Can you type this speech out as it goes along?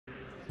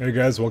Hey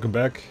guys, welcome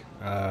back.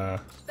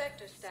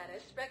 Spectre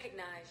status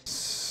recognized. Please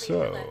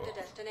So, select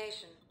a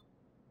destination.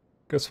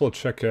 guess we'll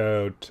check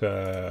out,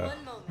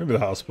 One moment. maybe the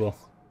hospital.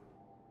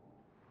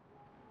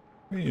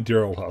 Maybe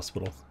dear old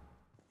hospital.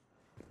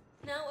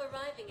 Now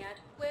arriving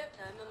at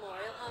Huerta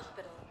Memorial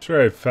Hospital.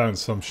 Sure, I found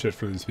some shit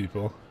for these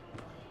people.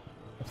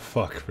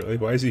 Fuck, really?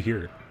 Why is he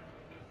here?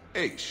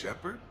 Hey,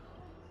 Shepard.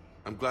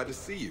 I'm glad to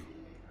see you.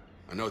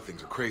 I know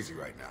things are crazy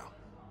right now.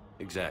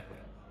 Exactly.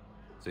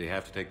 So you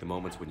have to take the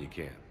moments when you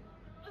can.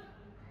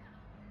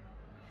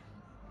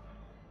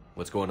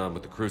 What's going on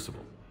with the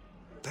Crucible?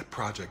 That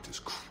project is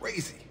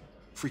crazy.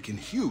 Freaking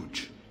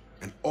huge.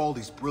 And all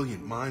these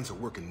brilliant minds are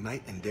working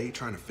night and day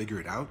trying to figure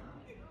it out.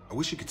 I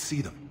wish you could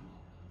see them.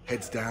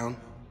 Heads down,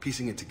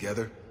 piecing it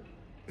together.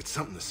 It's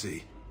something to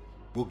see.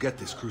 We'll get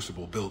this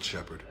Crucible built,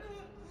 Shepard.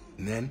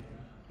 And then,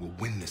 we'll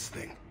win this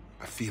thing.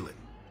 I feel it.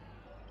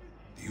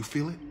 Do you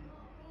feel it?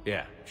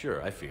 Yeah,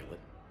 sure, I feel it.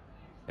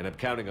 And I'm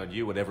counting on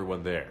you and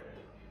everyone there.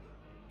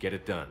 Get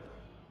it done.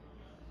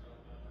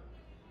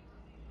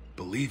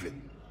 Believe it.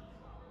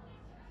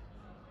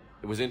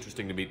 It was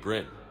interesting to meet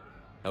Bryn.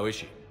 How is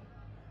she?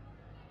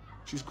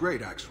 She's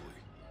great, actually.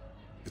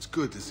 It's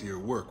good to see her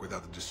work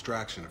without the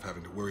distraction of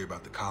having to worry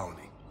about the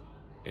colony.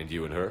 And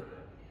you and her?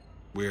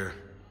 We're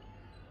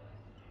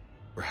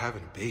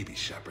having a baby,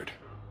 Shepard.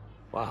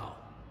 Wow.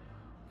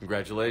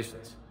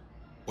 Congratulations.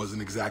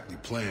 Wasn't exactly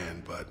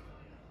planned, but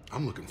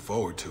I'm looking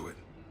forward to it.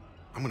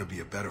 I'm gonna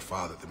be a better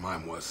father than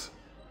mine was.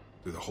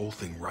 Do the whole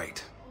thing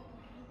right.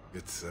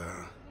 It's,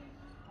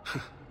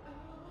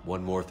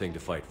 One more thing to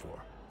fight for.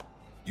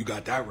 You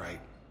got that right.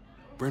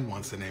 Bryn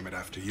wants to name it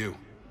after you.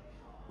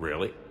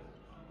 Really?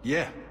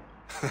 Yeah.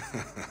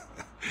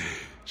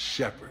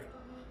 Shepard.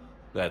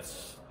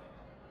 That's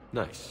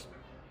nice.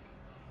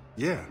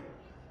 Yeah.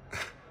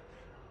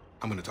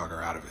 I'm gonna talk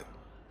her out of it.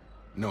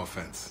 No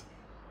offense.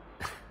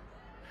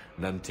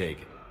 None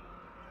taken.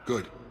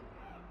 Good.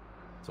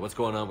 So what's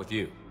going on with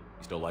you?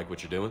 You still like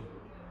what you're doing?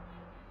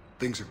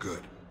 Things are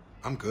good.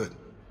 I'm good.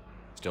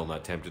 Still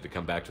not tempted to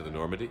come back to the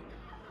Normandy?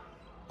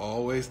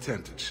 Always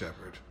tempted,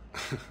 Shepard.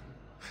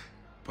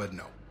 But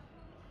no.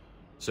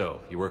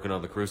 So, you working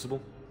on the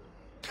Crucible?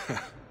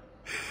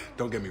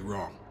 Don't get me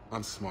wrong.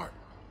 I'm smart.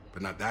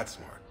 But not that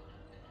smart.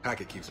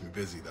 Hackett keeps me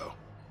busy, though.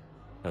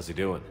 How's he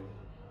doing?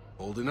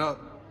 Holding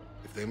up.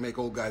 If they make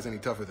old guys any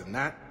tougher than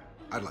that,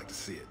 I'd like to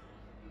see it.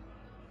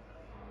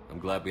 I'm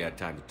glad we had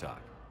time to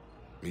talk.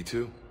 Me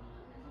too.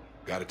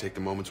 Gotta take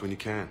the moments when you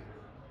can.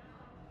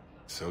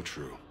 So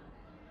true.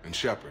 And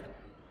Shepard,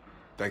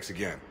 thanks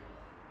again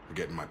for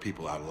getting my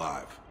people out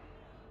alive.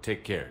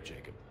 Take care,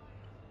 Jacob.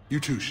 You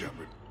too,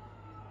 Shepard.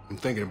 I'm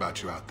thinking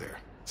about you out there.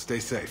 Stay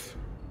safe.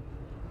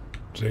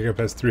 Jacob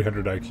has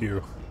 300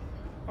 IQ.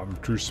 I'm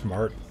too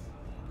smart.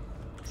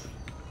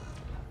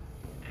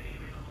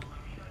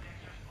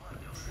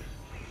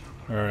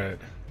 Alright.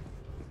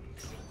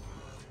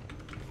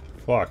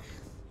 Fuck.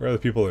 Where are the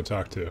people to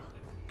talk to?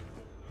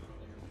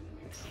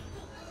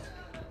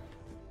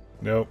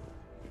 Nope.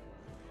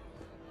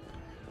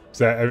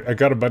 So I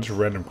got a bunch of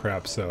random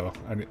crap, so...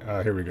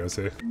 here we go,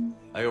 see?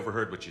 I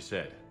overheard what you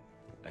said.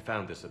 I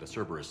found this at a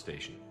Cerberus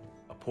station.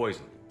 A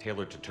poison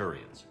tailored to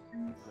Turians.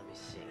 Let me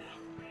see.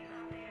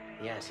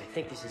 Yes, I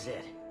think this is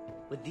it.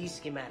 With these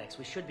schematics,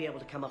 we should be able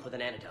to come up with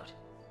an antidote.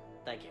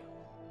 Thank you.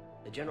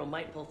 The General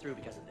might pull through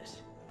because of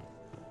this.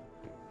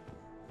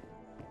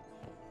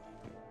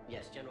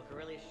 Yes, General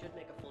Corellius should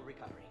make a full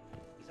recovery.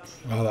 He's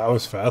already... Oh, that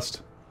was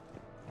fast.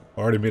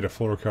 Already made a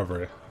full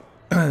recovery.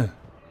 Did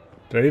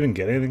I even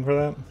get anything for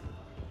that?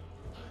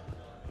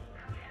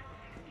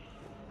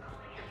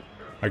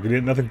 Like,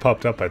 nothing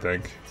popped up, I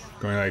think.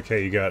 Going like,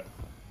 hey, you got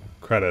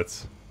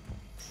credits.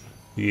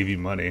 He gave you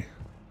money.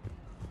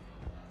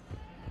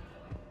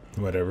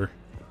 Whatever.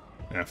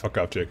 Yeah, fuck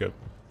off, Jacob.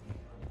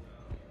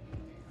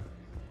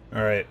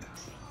 Alright.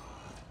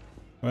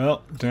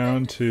 Well,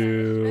 down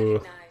to...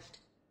 Recognized.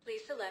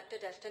 Please select a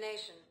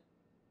destination.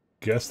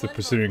 Guess the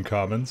Presidium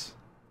Commons.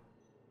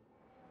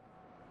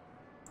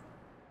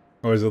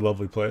 Always a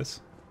lovely place.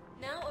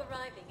 Now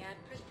arriving at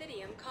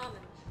Presidium Commons.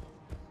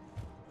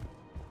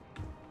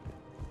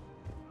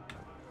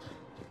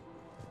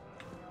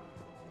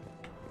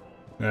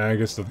 Nah, I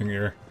guess nothing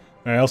here.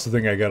 I also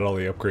think I got all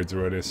the upgrades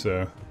already,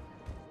 so...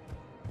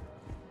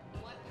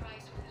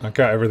 I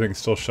got everything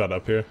still shut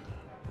up here.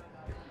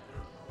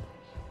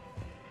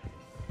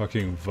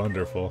 Fucking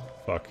wonderful.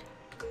 Fuck.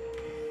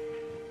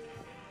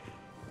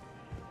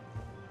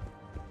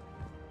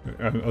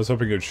 I was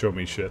hoping it would show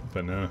me shit,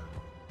 but no.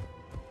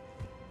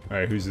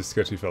 Alright, who's this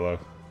sketchy fellow?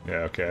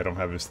 Yeah, okay, I don't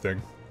have his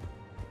thing.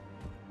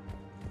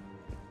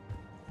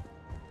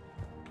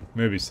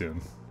 Maybe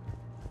soon.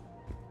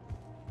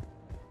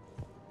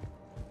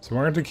 So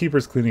why aren't the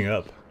keepers cleaning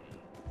up?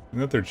 Isn't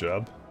that their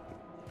job?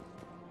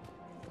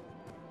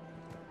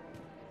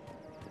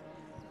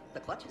 The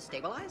clutch is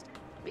stabilized?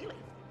 Really?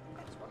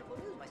 That's wonderful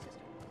news, my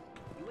sister.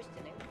 You wish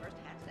to name the first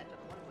hat set to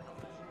the one who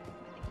helped us?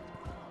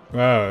 I think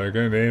Wow, they're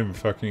gonna name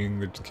fucking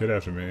the kid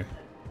after me.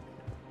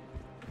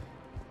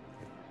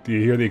 Do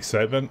you hear the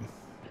excitement?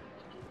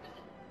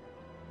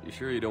 You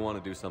sure you don't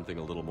want to do something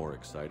a little more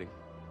exciting?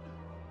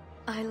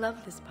 I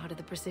love this part of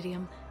the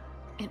Presidium.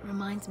 It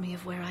reminds me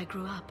of where I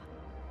grew up.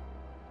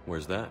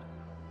 Where's that?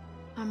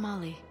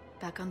 Armali,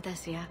 back on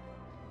Thessia.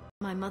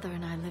 My mother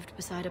and I lived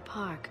beside a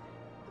park.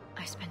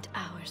 I spent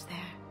hours there.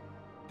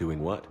 Doing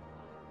what?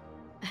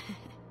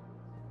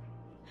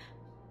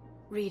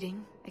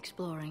 Reading,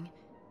 exploring,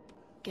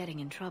 getting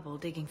in trouble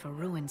digging for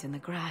ruins in the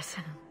grass.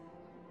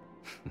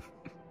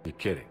 You're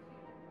kidding.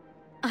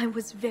 I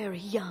was very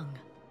young.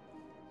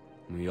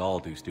 We all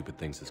do stupid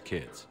things as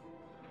kids.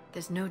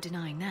 There's no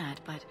denying that,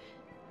 but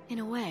in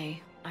a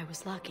way, I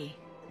was lucky.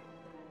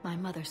 My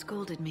mother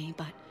scolded me,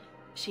 but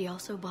she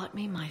also bought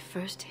me my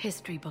first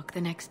history book the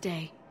next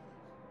day.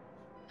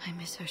 I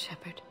miss her,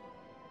 Shepard.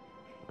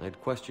 I'd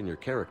question your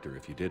character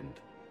if you didn't.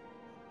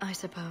 I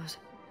suppose.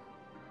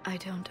 I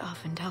don't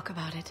often talk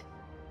about it.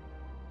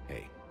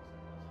 Hey,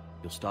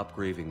 you'll stop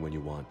grieving when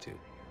you want to.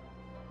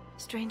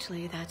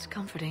 Strangely, that's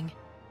comforting.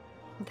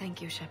 Thank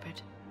you,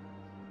 Shepard.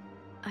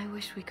 I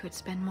wish we could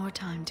spend more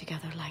time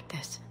together like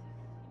this.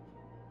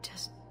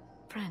 Just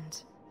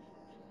friends.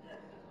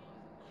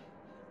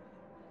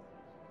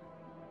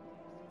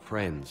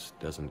 Friends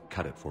doesn't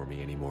cut it for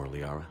me anymore,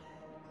 Liara.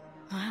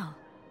 Well,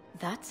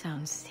 that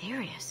sounds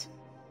serious.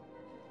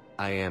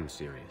 I am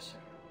serious.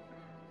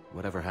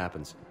 Whatever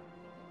happens,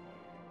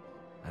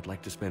 I'd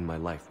like to spend my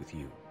life with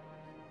you.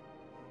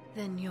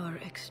 Then you're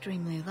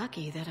extremely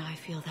lucky that I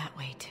feel that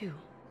way too.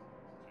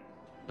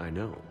 I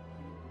know.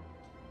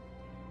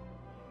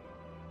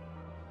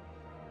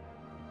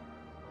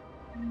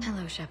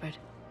 Hello, Shepard.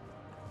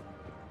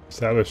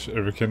 Establish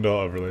or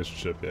rekindle a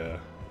relationship, yeah.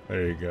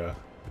 There you go.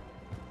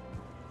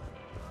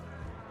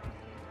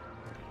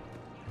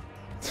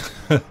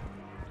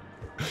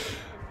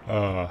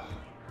 Her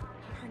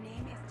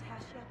name is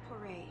Tasha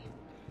Poray.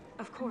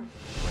 Of course.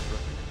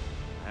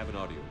 I have an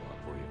audio log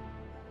for you.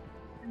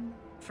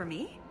 For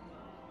me?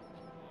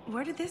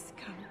 Where did this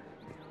come?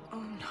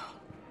 Oh no.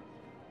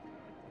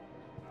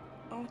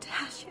 Oh,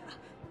 Tasha.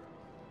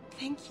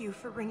 Thank you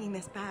for bringing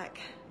this back.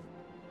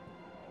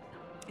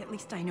 At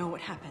least I know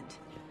what happened.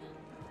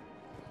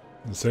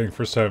 I'm saying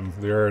first time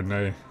Liara and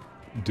I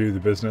do the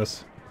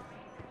business.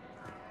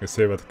 I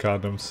say about the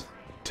condoms.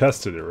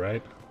 Tested it,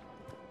 right?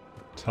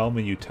 Tell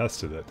me you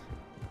tested it.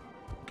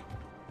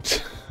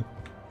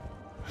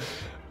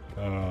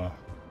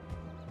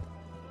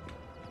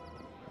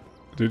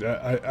 Dude,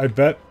 I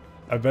bet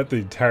the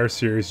entire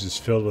series is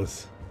just filled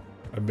with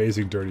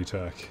amazing dirty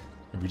talk.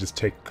 And we just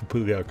take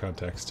completely out of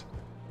context.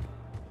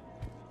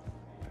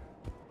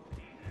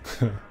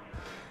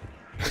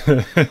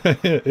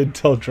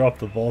 Intel dropped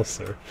the ball,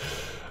 sir.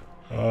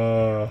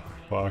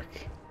 Fuck.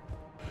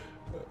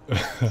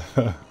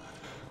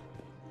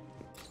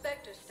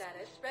 Spectre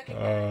status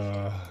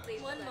recognized.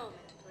 Please, one moment,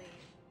 please.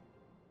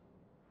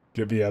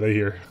 Get me out of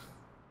here.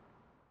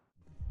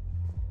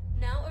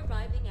 Now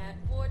arriving at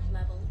Ward's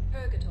level,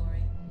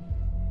 Purgatory.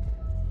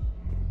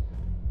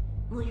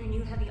 Will your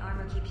new heavy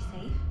armor keep you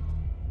safe?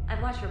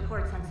 I've watched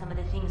reports on some of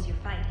the things you're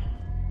fighting.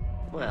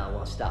 Well, it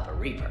won't stop a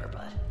Reaper,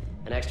 but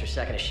an extra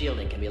second of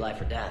shielding can be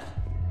life or death.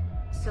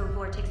 So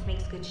Vortex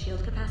makes good shield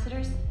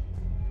capacitors?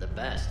 The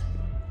best.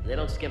 They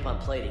don't skimp on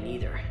plating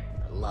either.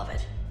 I love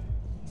it.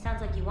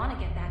 Sounds like you want to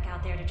get back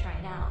out there to try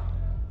it out.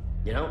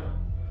 You know?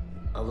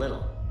 A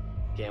little.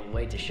 Can't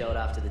wait to show it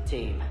off to the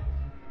team.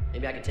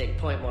 Maybe I can take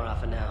point more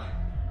often now.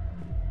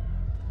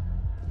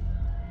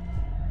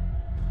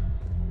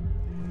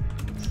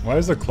 Why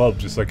is the club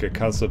just like a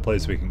constant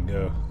place we can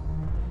go?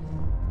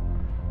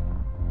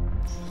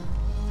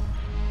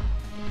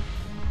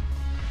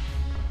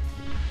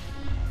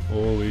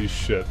 Holy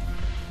shit.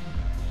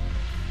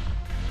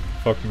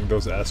 Fucking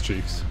those ass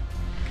cheeks.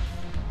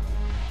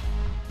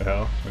 The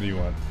hell? What do you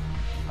want?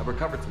 I've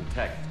recovered some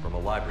tech from a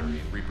library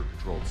in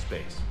Reaper-controlled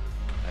space.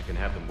 I can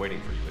have them waiting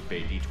for you at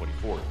Bay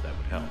D-24 if that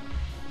would help.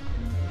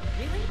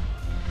 Really?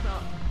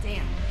 Well,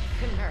 damn.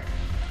 Couldn't hurt.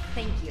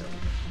 Thank you.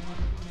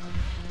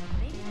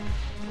 Maybe that's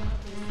why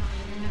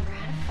we remember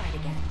how to fight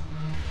again.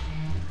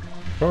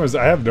 Problem is,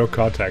 I have no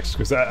context,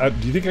 because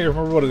do you think I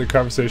remember one of the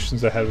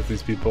conversations I had with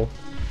these people?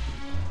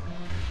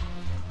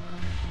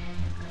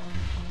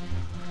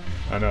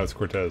 I know, it's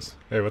Cortez.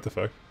 Hey, what the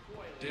fuck?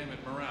 Damn it,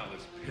 morale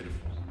is pitiful.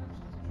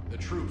 The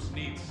troops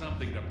need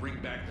something to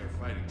bring back their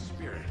fighting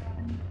spirit.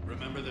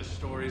 Remember the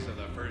stories of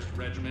the 1st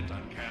Regiment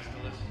on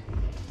Castellus?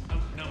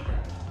 Outnumbered,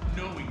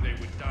 knowing they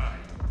would die,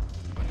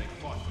 but they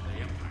fought for the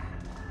Empire.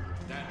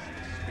 That's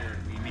the spirit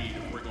we need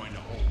if we're going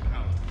to hold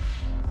Paladin.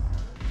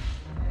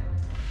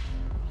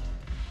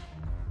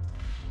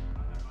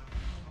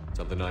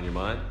 Something on your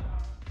mind?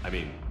 I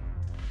mean,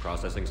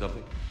 processing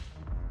something?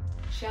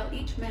 Shall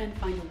each man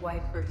find a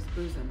wife for his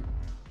bosom,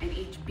 and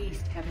each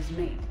beast have his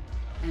mate,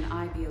 and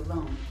I be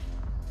alone?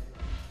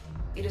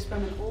 It is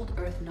from an old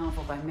Earth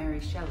novel by Mary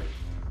Shelley.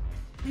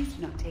 Please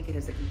do not take it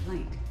as a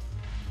complaint.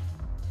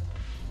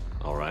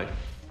 All right.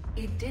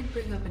 It did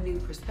bring up a new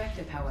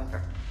perspective,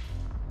 however.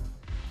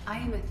 I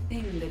am a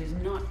thing that is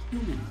not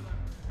human.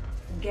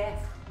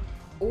 Geth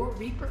or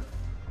Reaper.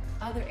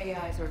 Other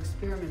AIs are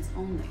experiments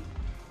only,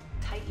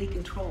 tightly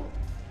controlled.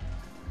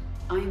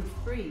 I am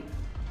free,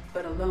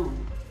 but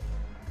alone.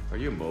 Are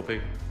you moping?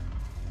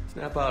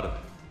 Snap out of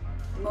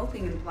it.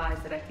 Moping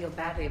implies that I feel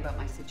badly about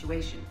my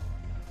situation.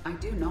 I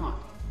do not.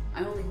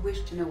 I only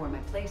wish to know where my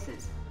place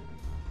is.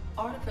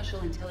 Artificial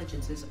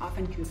intelligences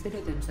often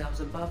consider themselves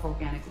above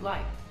organic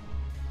life.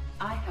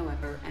 I,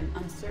 however, am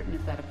uncertain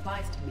if that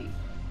applies to me.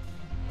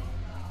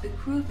 The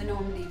crew of the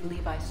Normandy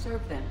believe I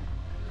serve them,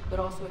 but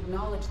also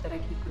acknowledge that I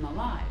keep them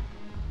alive.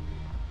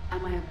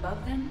 Am I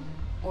above them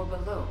or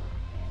below?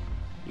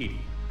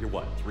 Edie, you're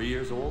what, 3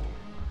 years old?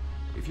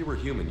 If you were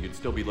human, you'd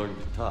still be learning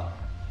to talk.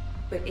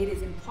 But it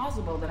is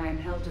implausible that I am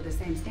held to the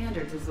same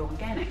standards as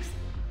organics.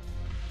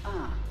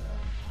 Ah,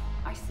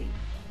 I see.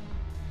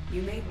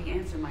 You made me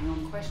answer my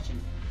own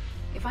question.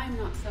 If I am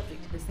not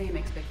subject to the same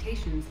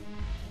expectations,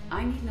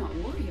 I need not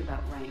worry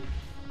about rank.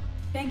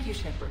 Thank you,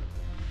 Shepard.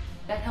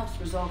 That helps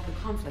resolve the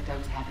conflict I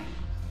was having.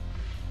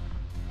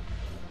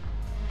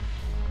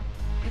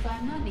 If I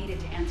am not needed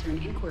to answer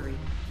an inquiry,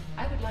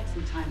 I would like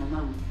some time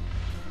alone.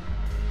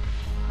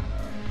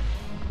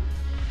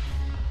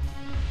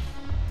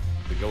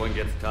 The going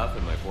gets tough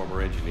and my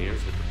former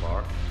engineers hit the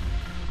bar.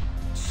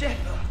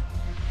 Shepard,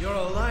 you're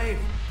alive.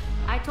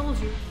 I told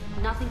you,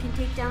 nothing can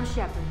take down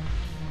Shepard.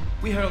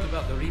 We heard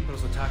about the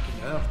Reapers attacking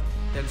Earth,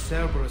 then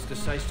Cerberus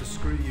decides to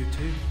screw you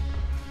too.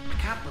 I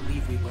can't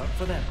believe we work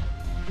for them.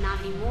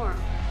 Not anymore.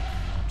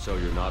 So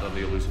you're not on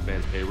the Elusive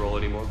Band's payroll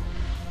anymore?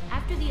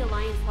 After the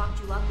Alliance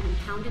locked you up and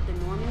impounded the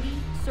Normandy,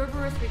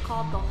 Cerberus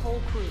recalled the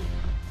whole crew.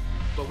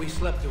 But we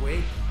slipped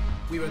away.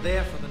 We were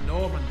there for the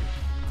Normandy.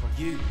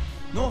 For you,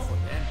 not for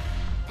them.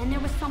 And there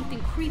was something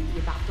creepy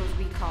about those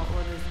recall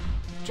orders.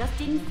 Just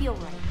didn't feel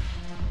right.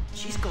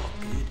 She's got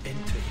good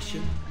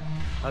intuition.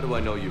 How do I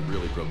know you've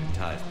really broken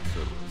ties with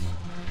Cerberus?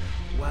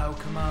 Well,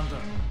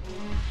 Commander,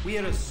 we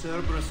are as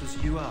Cerberus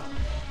as you are.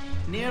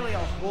 Nearly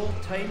our whole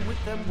time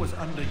with them was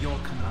under your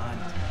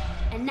command.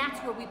 And that's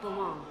where we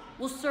belong.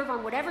 We'll serve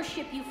on whatever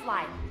ship you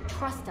fly.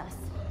 Trust us.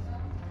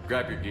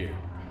 Grab your gear.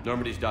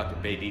 Normandy's docked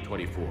at Bay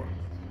D-24.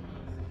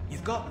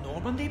 You've got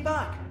Normandy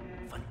back?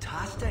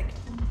 Fantastic.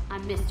 I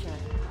missed her.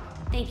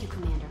 Thank you,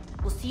 Commander.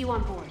 We'll see you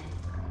on board.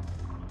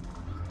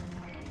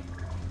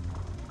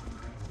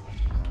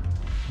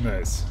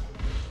 Nice.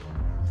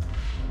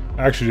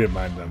 I actually didn't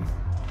mind them.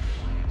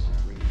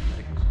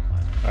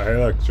 Oh, hey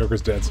look,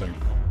 Joker's dancing.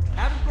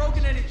 Haven't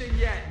broken anything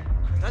yet.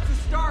 That's a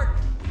start.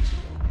 Weeks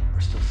ago, we're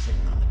still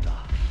sitting on the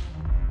dock.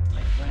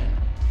 My friend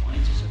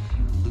finds us a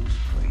few loose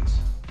crates.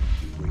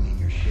 You bring in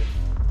your ship,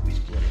 we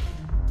split it.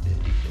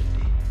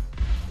 50-50.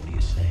 What do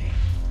you say?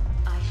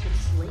 I should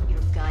slit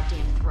your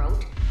goddamn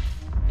throat?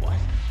 What?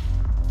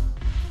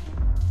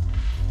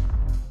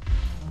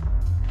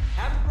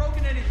 Haven't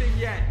broken anything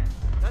yet.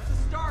 That's a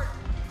start.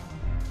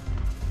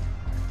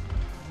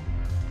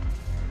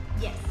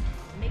 Yes.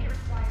 Make it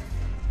required.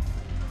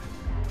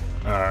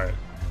 Alright.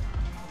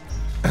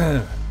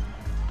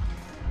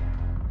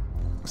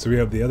 So we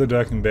have the other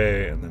docking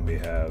bay, and then we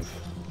have...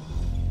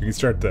 We can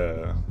start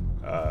the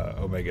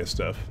Omega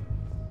stuff.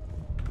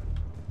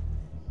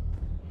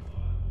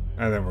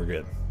 And then we're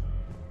good.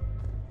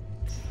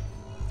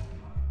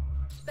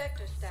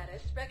 Spectre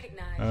status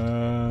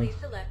recognized. Please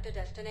select a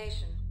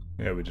destination.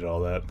 Yeah, we did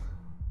all that.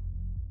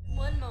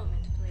 One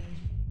moment, please.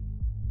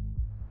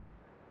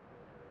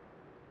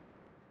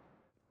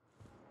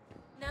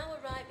 Now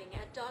arriving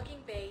at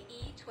Docking Bay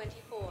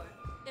E-24,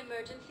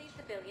 emergency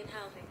civilian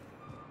housing.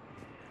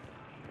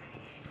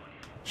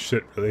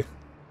 Shit, really?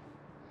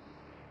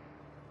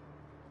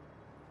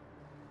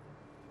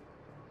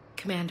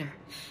 Commander,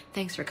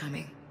 thanks for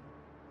coming.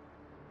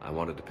 I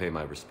wanted to pay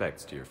my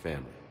respects to your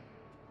family.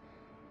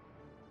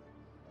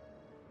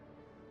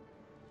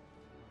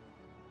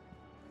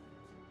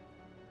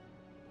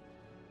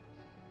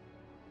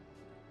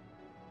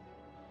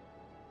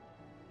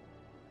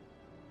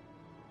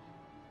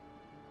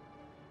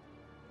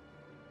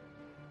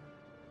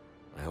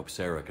 I hope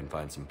Sarah can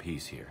find some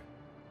peace here.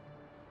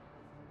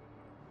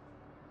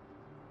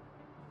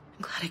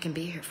 I'm glad I can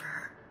be here for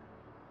her.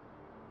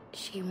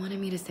 She wanted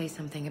me to say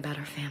something about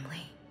her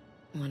family.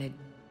 Wanted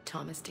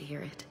Thomas to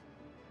hear it.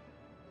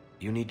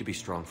 You need to be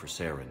strong for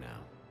Sarah now.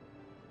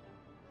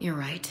 You're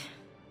right.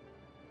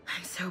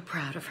 I'm so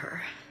proud of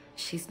her.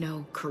 She's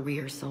no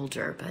career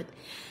soldier, but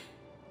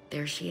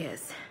there she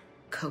is,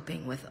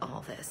 coping with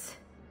all this.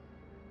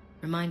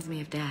 Reminds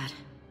me of Dad.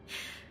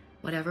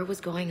 Whatever was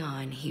going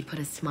on, he'd put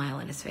a smile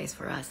on his face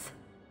for us.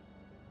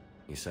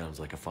 He sounds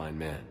like a fine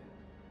man.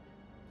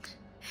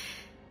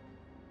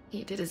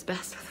 He did his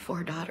best with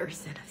 4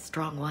 daughters and a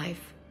strong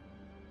wife.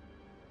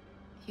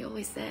 He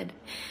always said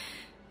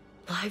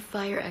live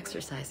fire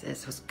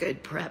exercises was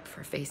good prep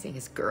for facing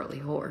his girly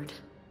horde.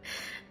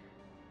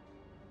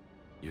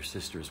 Your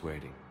sister's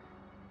waiting.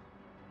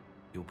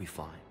 You'll be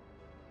fine.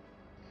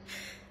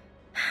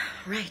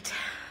 Right.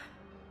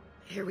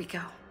 Here we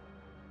go.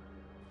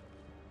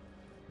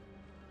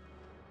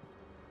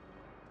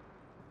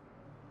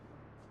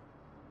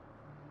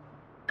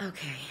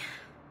 Okay.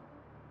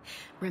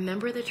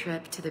 Remember the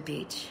trip to the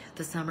beach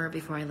the summer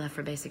before I left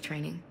for basic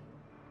training?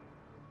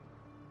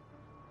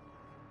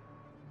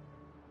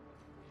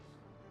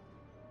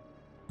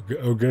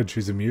 Oh, good.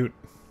 She's a mute.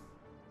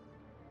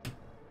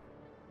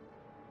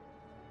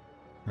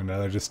 And now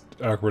they're just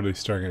awkwardly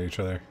staring at each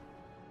other.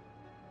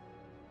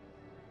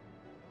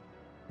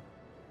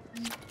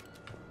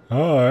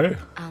 Hi.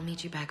 I'll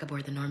meet you back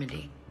aboard the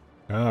Normandy.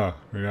 Oh,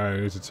 we got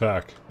to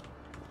attack.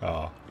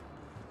 Oh.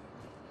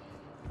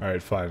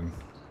 Alright, fine.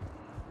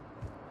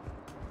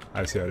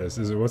 I see how it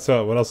is. What's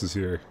up? What else is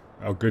here?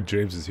 Oh, good.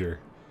 James is here.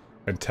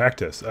 And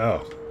Tactus.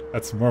 Oh,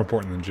 that's more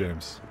important than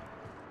James.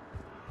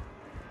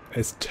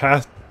 It's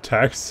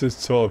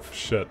Tactus full of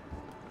shit.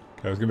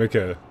 I was gonna make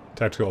a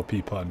tactical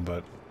P pun,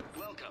 but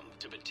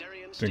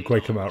didn't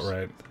quite come out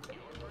right.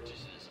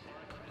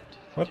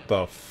 What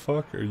the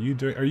fuck are you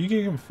doing? Are you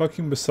getting a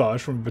fucking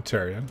massage from a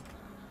Batarian?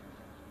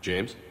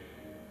 James?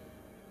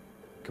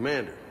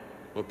 Commander,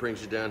 what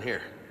brings you down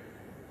here?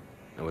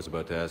 I was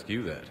about to ask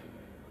you that.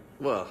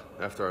 Well,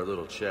 after our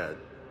little chat,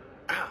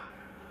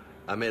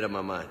 I made up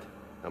my mind.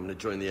 I'm gonna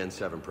join the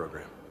N7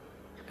 program.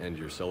 And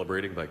you're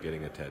celebrating by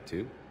getting a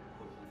tattoo?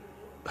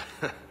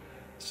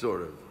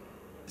 Sort of.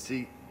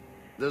 See,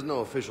 there's no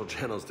official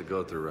channels to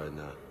go through right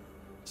now.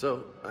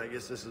 So, I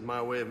guess this is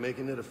my way of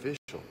making it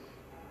official.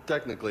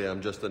 Technically,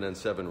 I'm just an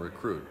N7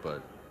 recruit,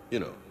 but, you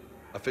know,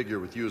 I figure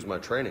with you as my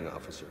training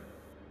officer,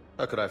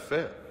 how could I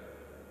fail?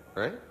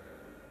 Right?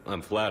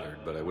 I'm flattered,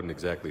 but I wouldn't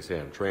exactly say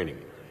I'm training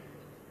you.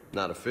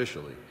 Not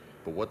officially,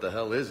 but what the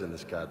hell is in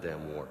this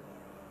goddamn war?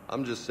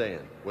 I'm just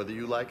saying, whether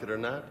you like it or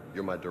not,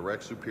 you're my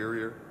direct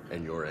superior,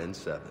 and you're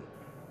N7.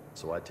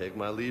 So I take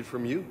my lead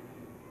from you.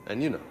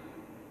 And you know,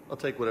 I'll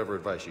take whatever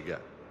advice you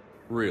got.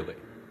 Really?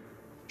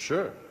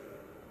 Sure.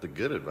 The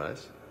good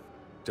advice.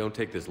 Don't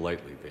take this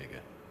lightly, Vega.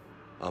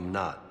 I'm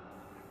not.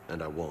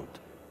 And I won't.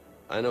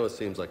 I know it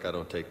seems like I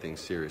don't take things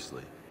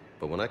seriously,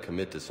 but when I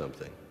commit to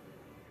something,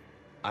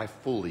 I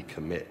fully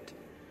commit.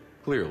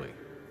 Clearly.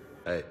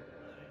 Hey,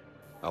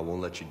 I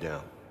won't let you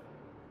down.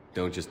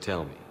 Don't just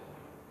tell me.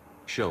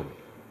 Show me.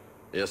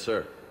 Yes,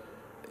 sir.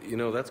 You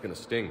know, that's gonna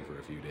sting for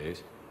a few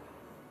days.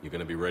 You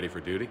gonna be ready for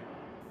duty?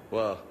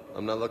 Well,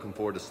 I'm not looking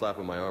forward to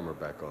slapping my armor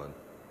back on,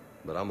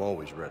 but I'm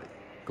always ready.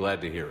 Glad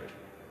to hear it.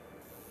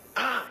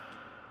 Ah!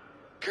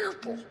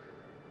 Careful!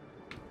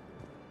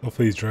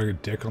 Hopefully he's drawing a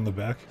dick on the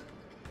back.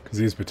 Because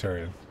he's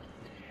Batarian.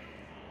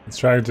 He's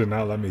trying to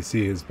not let me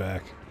see his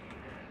back.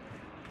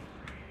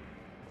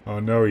 Oh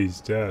no, he's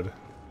dead.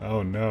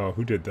 Oh no,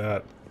 who did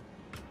that?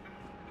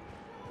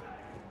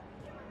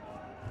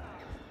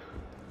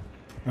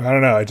 I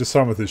don't know, I just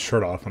saw him with his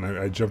shirt off and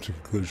I jumped to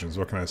conclusions.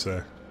 What can I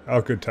say?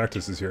 Oh, good,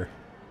 Tactus is here.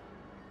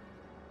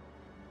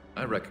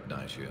 I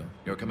recognize you.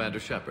 You're Commander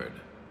Shepard.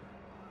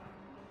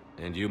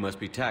 And you must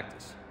be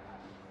Tactus.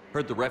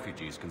 Heard the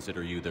refugees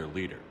consider you their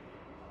leader.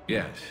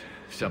 Yes,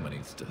 someone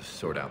needs to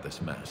sort out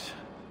this mess.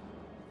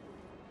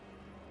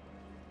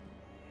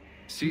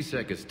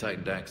 CSEC has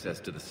tightened access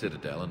to the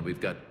Citadel, and we've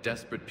got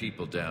desperate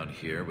people down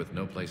here with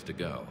no place to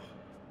go.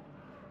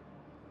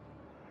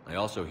 I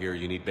also hear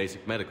you need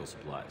basic medical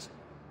supplies.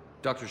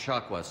 Dr.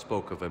 Shakwa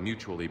spoke of a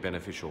mutually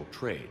beneficial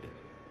trade.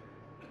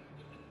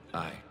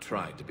 I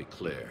tried to be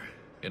clear.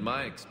 In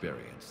my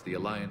experience, the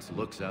Alliance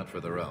looks out for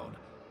their own.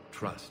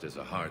 Trust is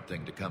a hard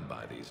thing to come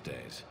by these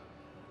days.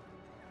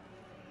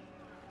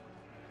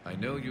 I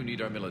know you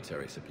need our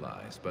military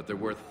supplies, but they're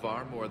worth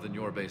far more than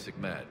your basic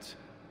meds.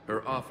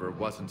 Her offer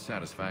wasn't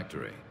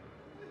satisfactory.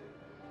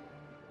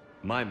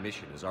 My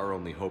mission is our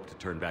only hope to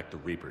turn back the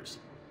Reapers.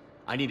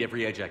 I need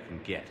every edge I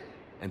can get,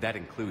 and that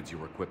includes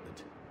your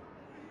equipment.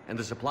 And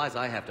the supplies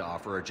I have to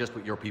offer are just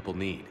what your people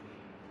need.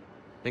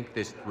 Think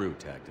this through,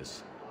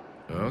 Tactus.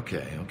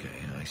 Okay,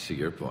 I see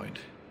your point.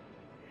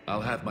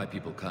 I'll have my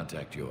people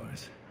contact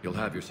yours. You'll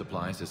have your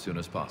supplies as soon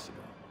as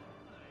possible.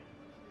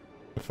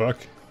 The fuck?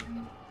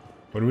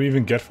 What do we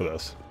even get for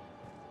this?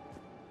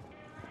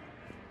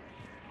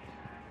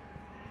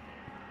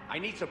 I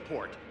need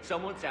support.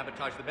 Someone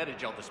sabotaged the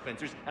Metagel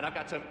dispensers, and I've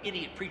got some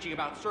idiot preaching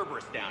about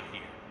Cerberus down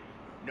here.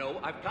 No,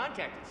 I've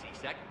contacted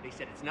CSEC. They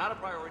said it's not a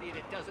priority and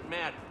it doesn't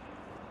matter.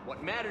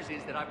 What matters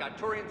is that I've got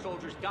Turian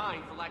soldiers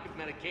dying for lack of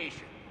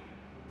medication.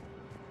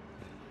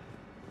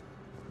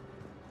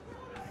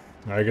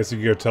 I guess you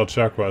can go tell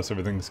Chakwas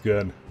everything's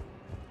good.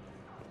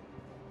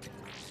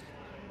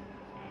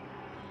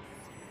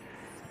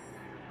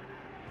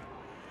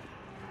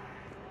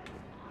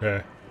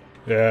 Yeah.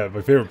 Yeah,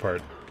 my favorite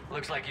part.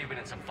 Looks like you've been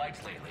in some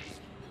fights lately.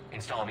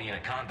 Install me in a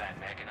combat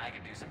mech and I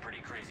can do some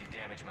pretty crazy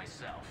damage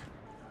myself.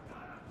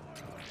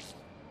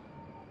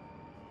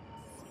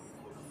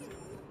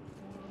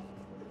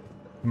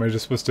 Am I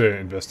just supposed to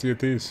investigate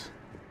these?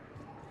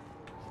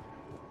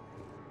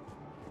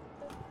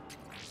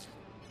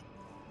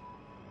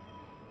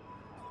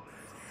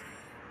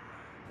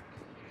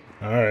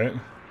 Alright.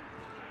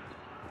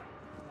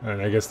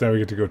 And I guess now we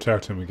get to go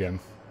talk to him again.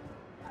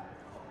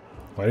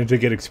 Why didn't I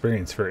get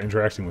experience for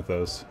interacting with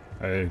those?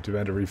 I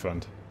demand a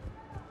refund.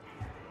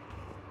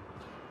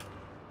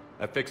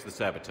 I fixed the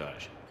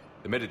sabotage.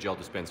 The Metagel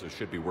dispensers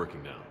should be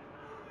working now.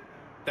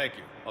 Thank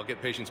you. I'll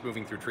get patients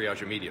moving through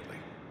triage immediately.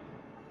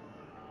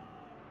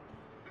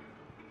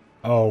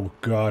 Oh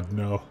god,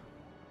 no.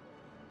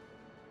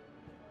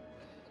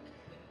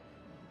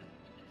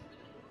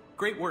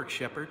 Great work,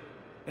 Shepard.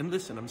 And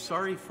listen, I'm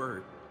sorry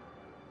for...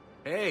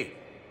 Hey,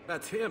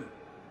 that's him.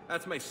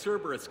 That's my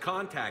Cerberus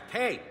contact.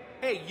 Hey,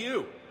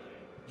 you!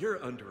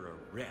 You're under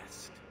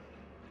arrest.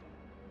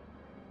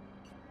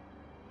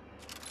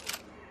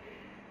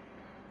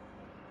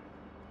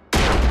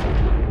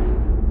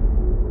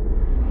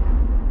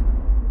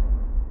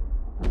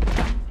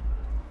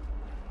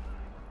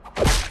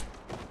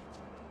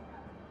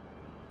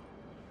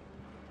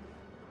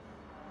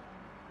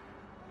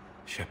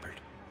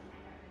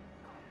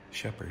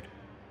 Shepard,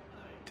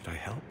 did I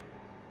help?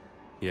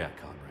 Yeah,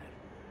 Conrad.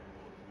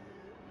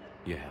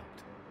 You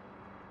helped.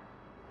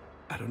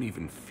 I don't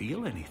even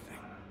feel anything.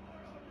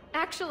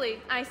 Actually,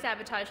 I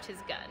sabotaged his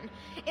gun.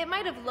 It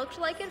might have looked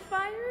like it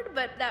fired,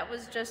 but that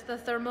was just the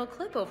thermal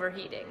clip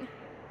overheating.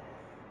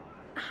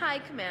 Hi,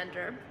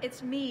 Commander.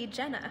 It's me,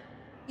 Jenna.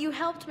 You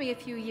helped me a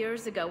few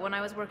years ago when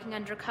I was working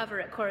undercover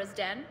at Cora's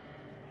Den.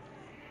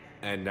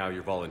 And now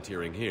you're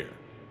volunteering here.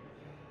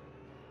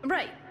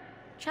 Right.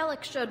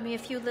 Chelik showed me a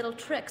few little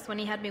tricks when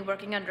he had me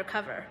working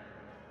undercover.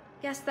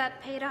 Guess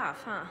that paid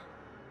off, huh?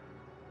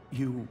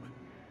 You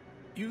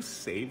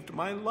saved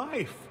my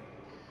life.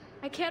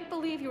 I can't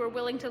believe you were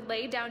willing to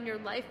lay down your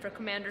life for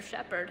Commander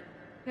Shepard.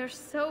 You're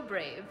so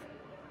brave.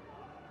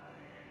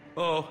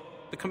 Oh,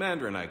 the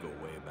Commander and I go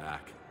way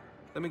back.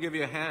 Let me give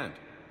you a hand,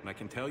 and I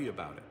can tell you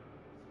about it.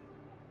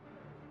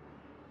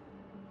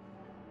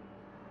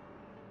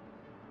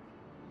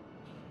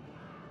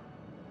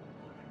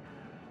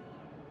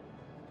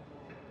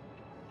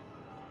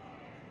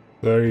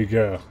 There you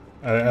go.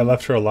 I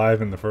left her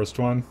alive in the first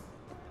one.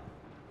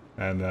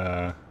 And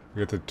we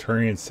got the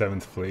Turian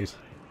 7th Fleet.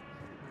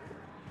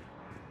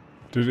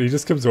 Dude, he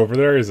just comes over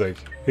there, he's like,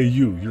 hey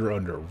you're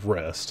under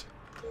arrest.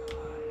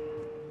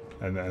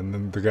 And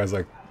then the guy's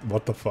like,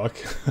 what the fuck?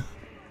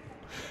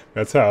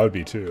 That's how I would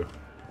be too.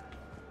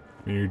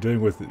 I mean, you're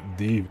dealing with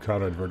the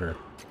Conrad Werner.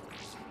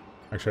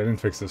 Actually, I didn't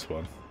fix this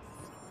one.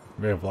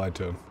 I may have lied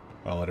to him.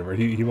 Well, whatever.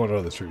 He won't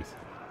know the truth.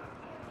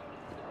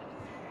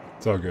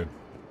 It's all good.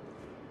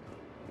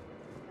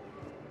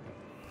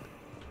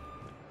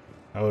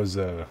 That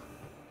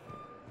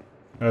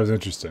was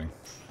interesting.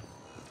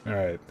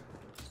 Alright.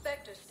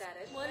 Spectre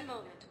status. 1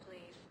 moment,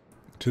 please.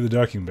 To the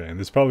docking bay.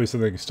 There's probably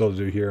something still to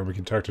do here, and we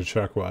can talk to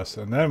Chuck West,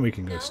 and then we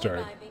can go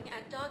start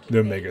the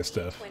Omega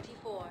stuff.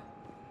 24.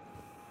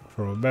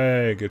 From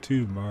Omega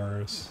to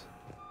Mars.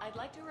 I'd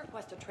like to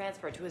request a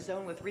transfer to a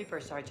zone with Reaper,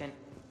 Sergeant.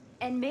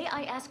 And may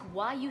I ask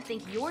why you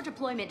think your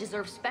deployment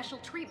deserves special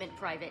treatment,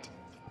 Private?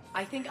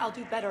 I think I'll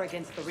do better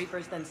against the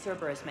Reapers than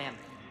Cerberus, ma'am.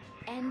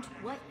 And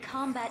what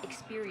combat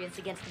experience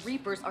against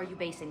Reapers are you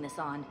basing this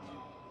on?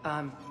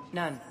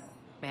 None,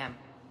 ma'am.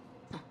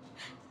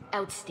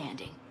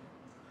 Outstanding.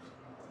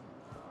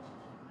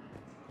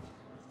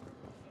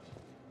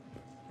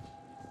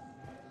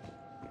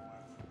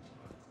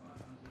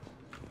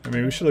 I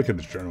mean, we should look at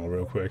the journal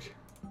real quick.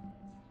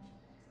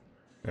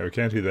 Yeah, we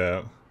can't do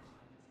that.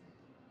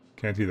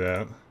 Can't do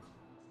that.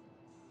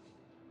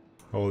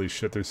 Holy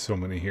shit, there's so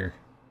many here.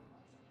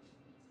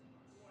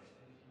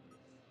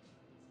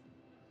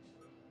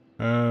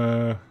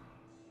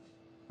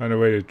 Find a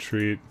way to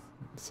treat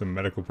some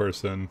medical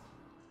person.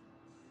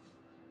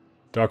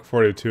 Doc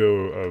 42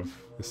 of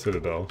the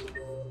Citadel.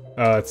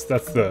 That's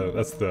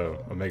the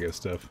Omega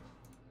stuff.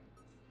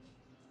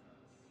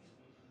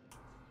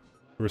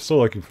 We're still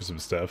looking for some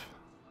stuff.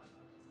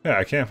 Yeah,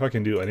 I can't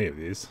fucking do any of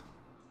these.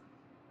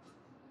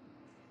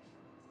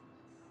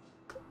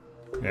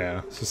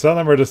 Yeah, so some of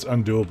them are just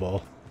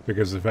undoable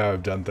because of how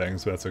I've done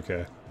things, but that's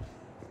okay.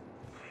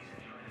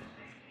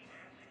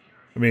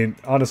 I mean,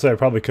 honestly, I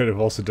probably could have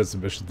also done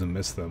some missions and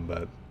missed them,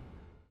 but...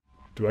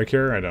 Do I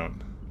care? I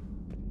don't.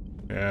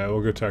 Yeah,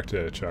 we'll go talk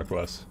to Chuck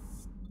West.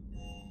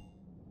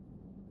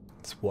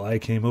 That's why I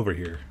came over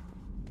here.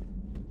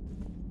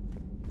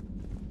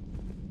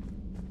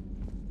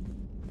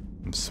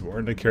 I'm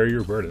sworn to carry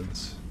your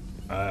burdens.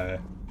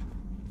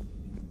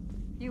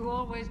 You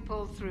always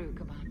pull through,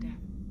 Commander.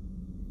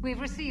 We've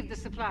received the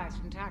supplies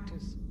from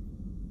Tactus.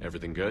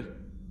 Everything good?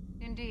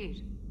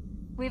 Indeed.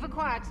 We've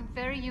acquired some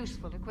very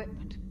useful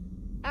equipment.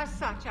 As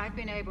such, I've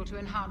been able to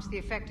enhance the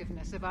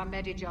effectiveness of our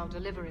Medigel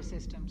delivery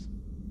systems.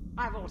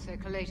 I've also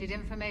collated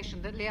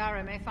information that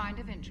Liara may find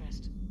of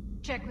interest.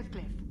 Check with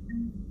Cliff.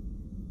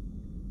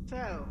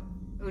 So,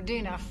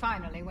 Udina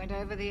finally went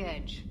over the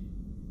edge.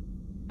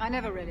 I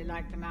never really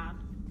liked the man.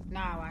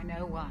 Now I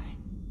know why.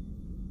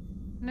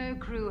 No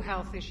crew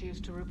health issues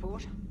to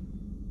report.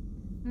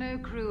 No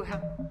crew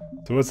health...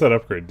 So what's that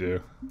upgrade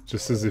do?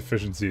 Just says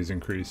efficiency is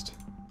increased.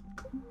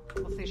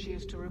 Health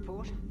issues to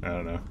report? I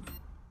don't know.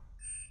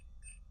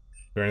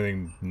 Is there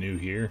anything new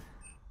here?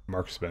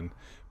 Marksman.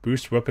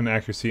 Boost weapon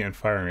accuracy and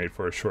firing rate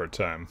for a short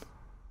time.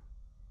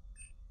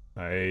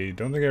 I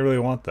don't think I really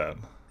want that.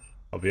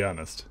 I'll be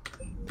honest.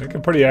 I think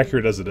I'm pretty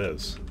accurate as it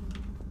is.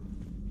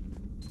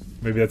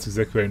 Maybe that's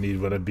exactly what I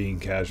need when I'm being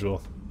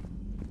casual.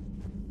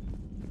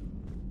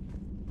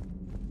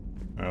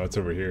 Oh, it's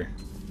over here.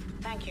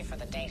 Thank you for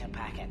the data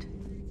packet.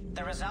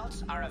 The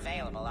results are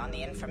available on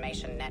the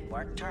Information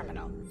Network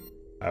terminal.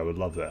 I would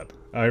love that.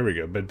 Oh, here we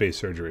go. Bed-based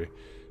surgery.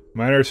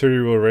 Minor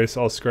surgery will erase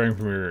all scarring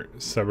from your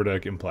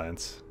cybernetic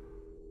implants.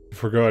 If you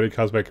forego any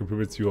cosmetic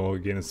improvements, you will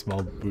gain a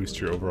small boost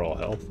to your overall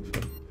health.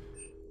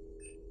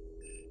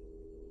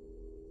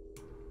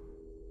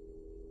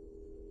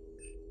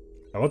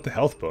 I want the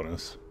health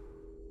bonus.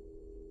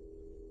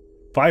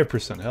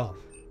 5% health.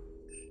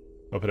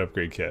 Weapon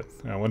upgrade kit.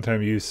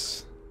 One-time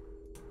use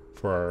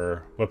for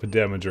our weapon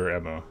damage or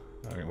ammo.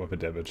 Okay, weapon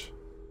damage.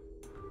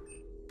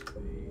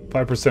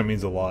 5%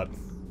 means a lot.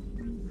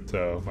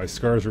 So, my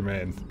scars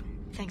remain.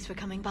 Thanks for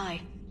coming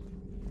by.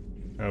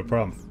 No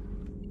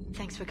problem.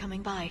 Thanks for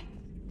coming by.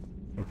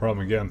 No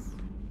problem again.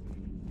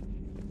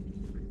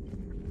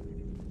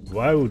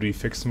 Why would we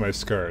fix my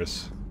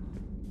scars?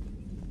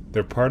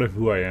 They're part of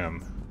who I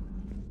am.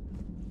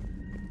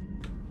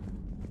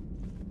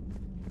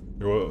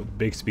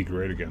 Big speak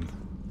right again.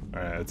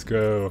 Alright, let's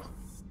go.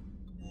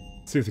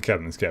 See if the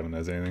captain's cabin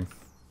has anything.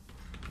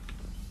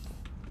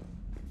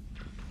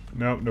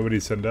 Nope, nobody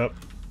send up.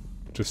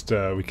 Just,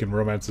 we can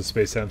romance the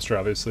space hamster,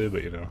 obviously,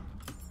 but you know.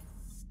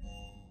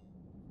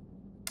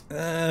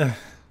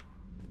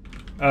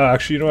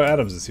 Actually, you know what?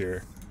 Adams is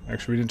here.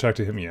 Actually, we didn't talk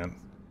to him yet.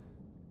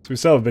 So we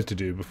still have a bit to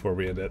do before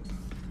we end it.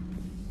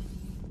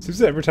 Seems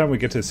that every time we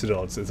get to the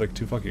Citadel, it's like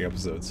 2 fucking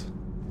episodes.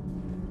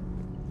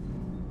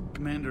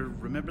 Commander,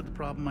 remember the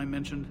problem I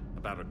mentioned?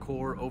 About a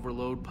core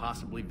overload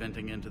possibly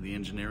venting into the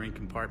engineering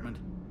compartment?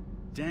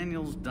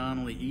 Daniels,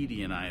 Donnelly,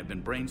 Edie, and I have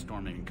been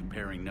brainstorming and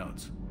comparing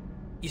notes.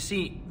 You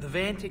see, the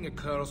venting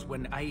occurs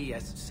when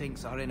IES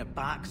sinks are in a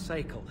back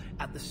cycle,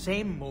 at the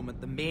same moment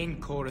the main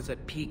core is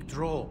at peak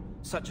draw,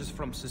 such as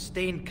from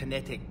sustained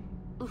kinetic.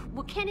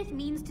 What Kenneth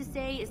means to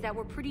say is that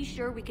we're pretty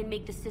sure we can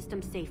make the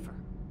system safer.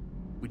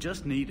 We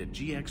just need a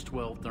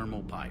GX-12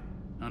 thermal pipe.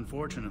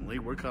 Unfortunately,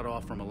 we're cut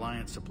off from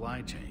Alliance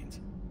supply chains.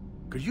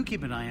 Could you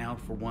keep an eye out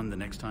for one the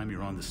next time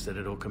you're on the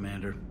Citadel,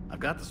 Commander? I've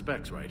got the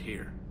specs right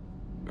here.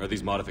 Are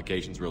these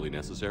modifications really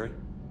necessary?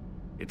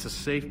 It's a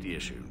safety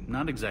issue,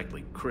 not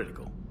exactly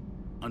critical.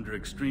 Under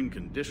extreme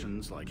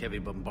conditions, like heavy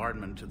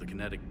bombardment to the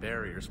kinetic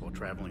barriers while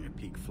traveling at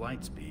peak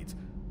flight speeds,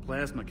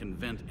 plasma can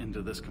vent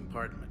into this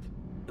compartment.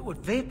 It would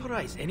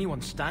vaporize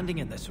anyone standing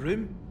in this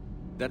room.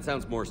 That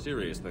sounds more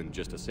serious than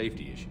just a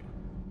safety issue.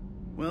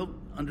 Well,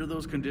 under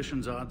those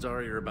conditions, odds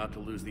are you're about to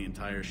lose the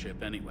entire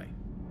ship anyway.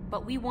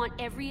 But we want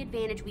every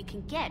advantage we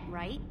can get,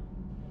 right?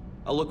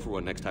 I'll look for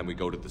one next time we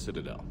go to the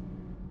Citadel.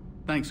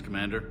 Thanks,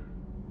 Commander.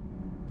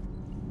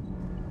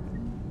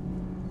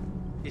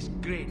 It's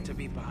great to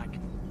be back.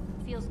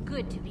 Feels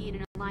good to be in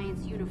an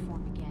Alliance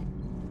uniform again.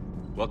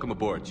 Welcome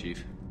aboard,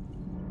 Chief.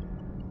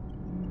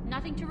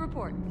 Nothing to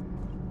report.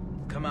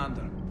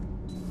 Commander.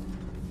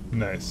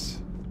 Nice.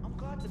 I'm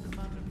glad the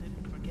Commander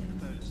didn't forget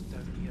about us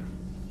down here.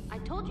 I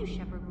told you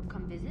Shepard would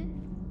come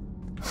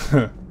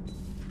visit.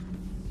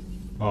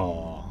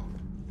 Aw,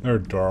 they're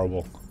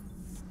adorable.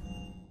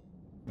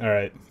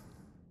 Alright.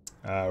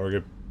 We're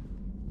gonna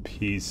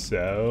peace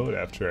out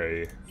after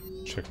I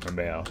check my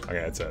mail. Okay,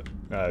 that's it.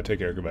 Take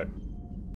care, goodbye.